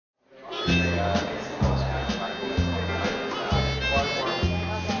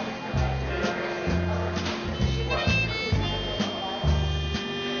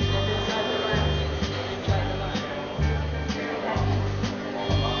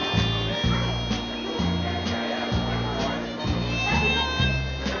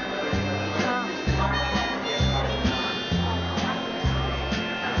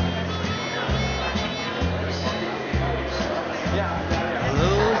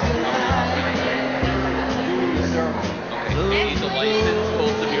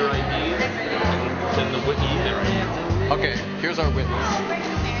our witness.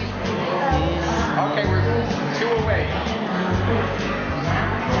 Okay, we're 2 away.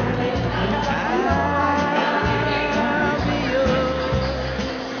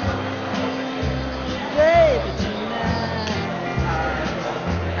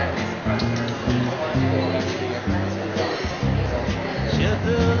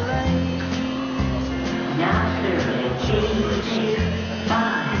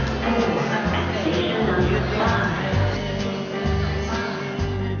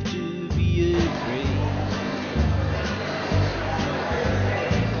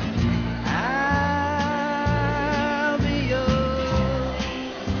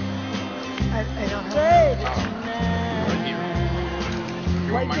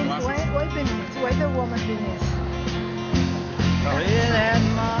 Why the woman penis?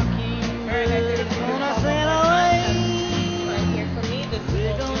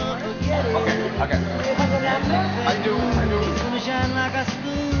 Okay. I do. Shine like a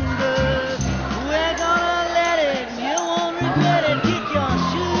spoon does. We're gonna let it. You won't regret it. Kick your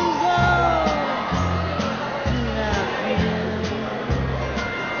shoes off. Do not fear.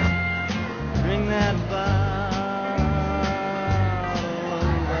 Bring that bottle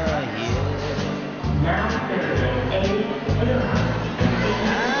over here. Now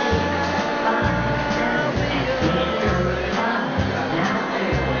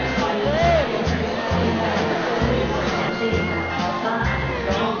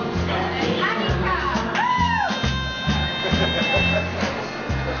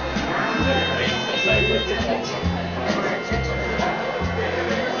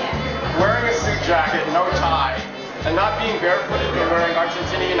Wearing a suit jacket, no tie, and not being barefooted but wearing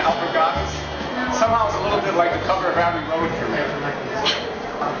Argentinian alpargatas somehow is a little bit like the cover of Abbey Road for me.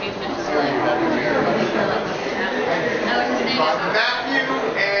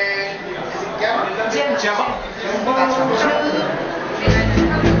 Matthew and Gemma.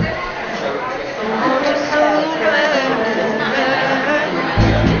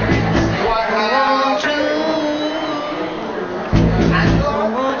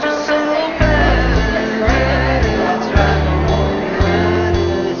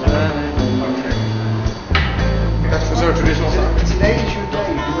 That's traditional song. Today is your day.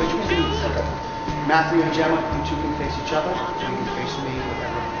 You do what you please. Matthew and Gemma, you two can face each other. You can face me,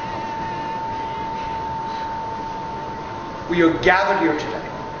 whatever. We are gathered here today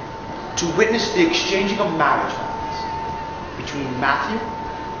to witness the exchanging of marriage vows between Matthew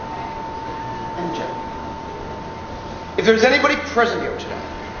and Gemma. If there's anybody present here today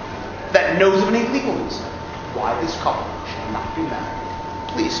that knows of any legal reason why this couple should not be married,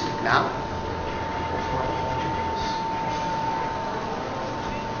 please speak now.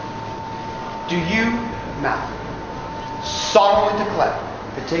 Do you, Matthew, solemnly declare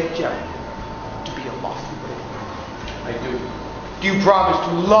to take Gemma to be a lawful wife? I do. Do you promise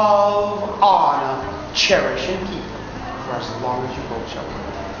to love, honor, cherish, and keep her for as long as you both shall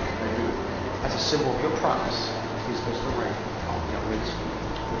live? I do. As a symbol of your promise, please place the ring on the young lady's finger.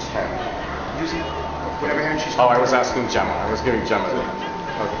 Which hand? Using whatever hand she's Oh, I was asking Gemma. I was giving Gemma the hand.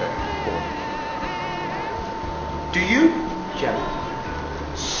 Okay, cool. Do you, Gemma,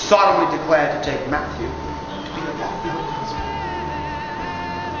 solemnly declare to take Matthew to be a lawful husband?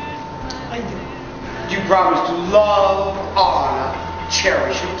 I do. Do you promise to love, honor,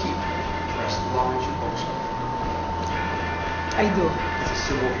 cherish, and keep him for as long as you both shall live? I do. As a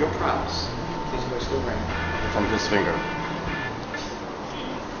symbol of your promise, please place the ring From his finger.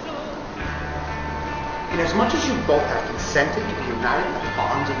 Inasmuch as you both have consented to be united in the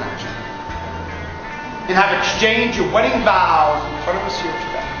bonds of matrimony, and have exchanged your wedding vows in front of us here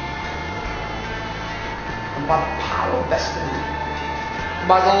today, and by the power vested in you,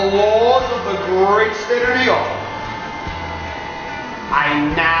 by the laws of the great state of New York, I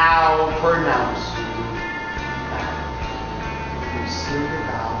now pronounce you married. You seal your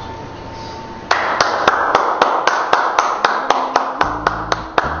vows with a kiss.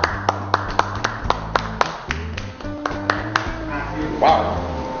 Wow.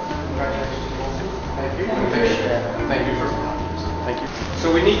 Congratulations to both of you. Thank you. Thank you for. Thank you. So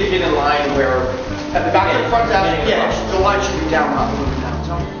we need to get in line where At the back of the front desk, yeah, the line should be down up.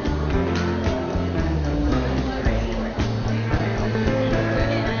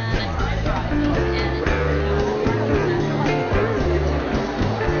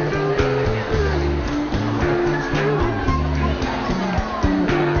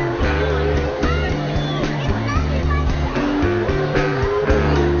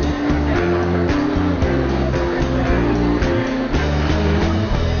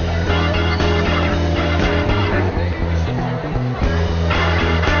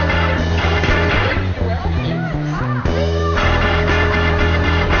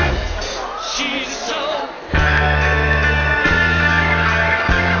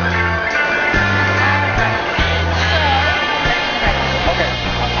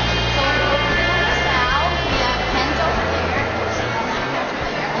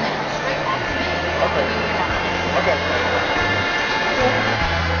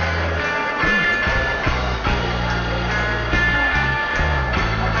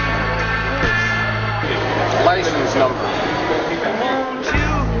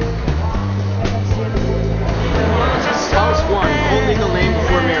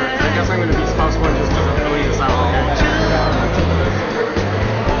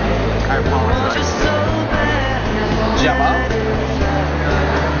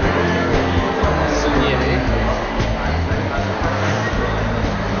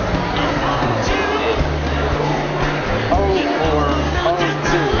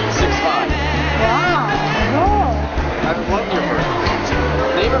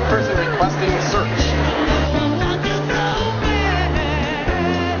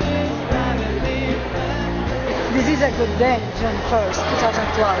 is a good day, June 1st,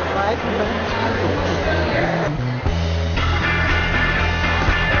 2012, right?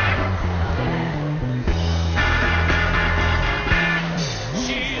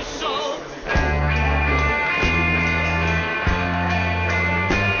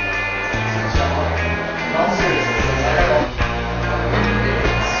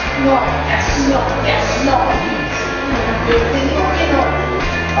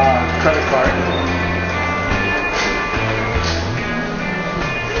 Credit card.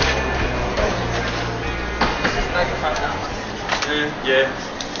 Yeah.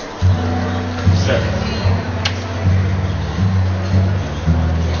 Sir.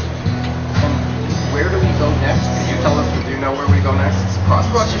 Where do we go next? Can you tell us? Do you know where we go next? Cross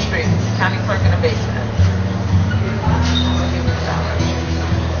Grocery Street, county clerk in the basement.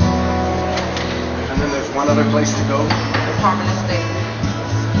 And then there's one other place to go. Department of State.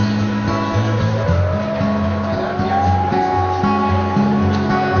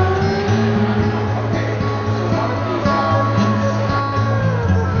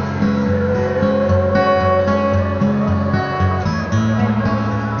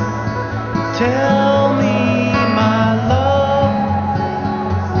 Tell me, my love,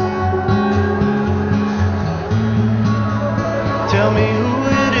 tell me who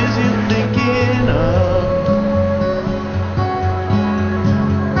it is you're thinking of.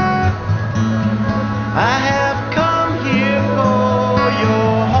 I have come here for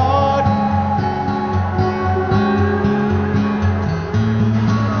your heart.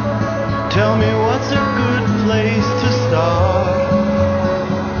 Tell me what's a good place to start.